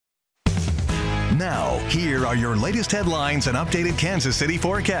Now, here are your latest headlines and updated Kansas City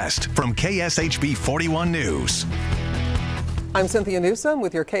forecast from KSHB 41 News. I'm Cynthia Newsom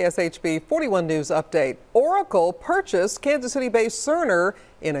with your KSHB 41 News update. Oracle purchased Kansas City-based Cerner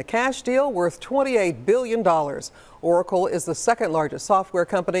in a cash deal worth $28 billion. Oracle is the second largest software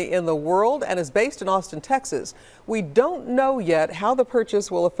company in the world and is based in Austin, Texas. We don't know yet how the purchase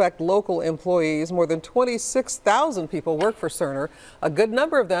will affect local employees. More than 26,000 people work for Cerner. A good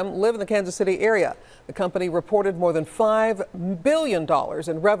number of them live in the Kansas City area. The company reported more than $5 billion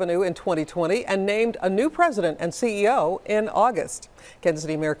in revenue in 2020 and named a new president and CEO in August. Kansas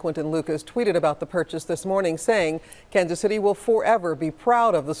City Mayor Quinton Lucas tweeted about the purchase this morning, saying Kansas City will forever be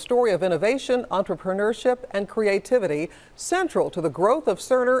proud of the story of innovation, entrepreneurship, and creativity central to the growth of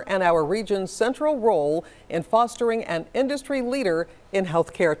Cerner and our region's central role in fostering an industry leader in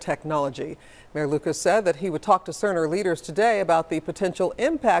healthcare technology. Mayor Lucas said that he would talk to Cerner leaders today about the potential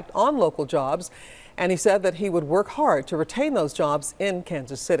impact on local jobs, and he said that he would work hard to retain those jobs in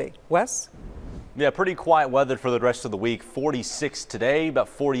Kansas City. Wes? Yeah, pretty quiet weather for the rest of the week. 46 today, about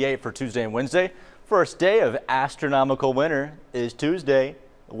 48 for Tuesday and Wednesday. First day of astronomical winter is Tuesday.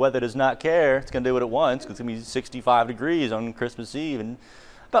 The weather does not care. It's going to do what it wants. It's going to be 65 degrees on Christmas Eve and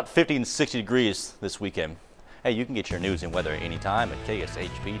about 50 and 60 degrees this weekend. Hey, you can get your news and weather anytime at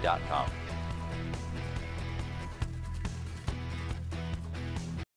kshb.com.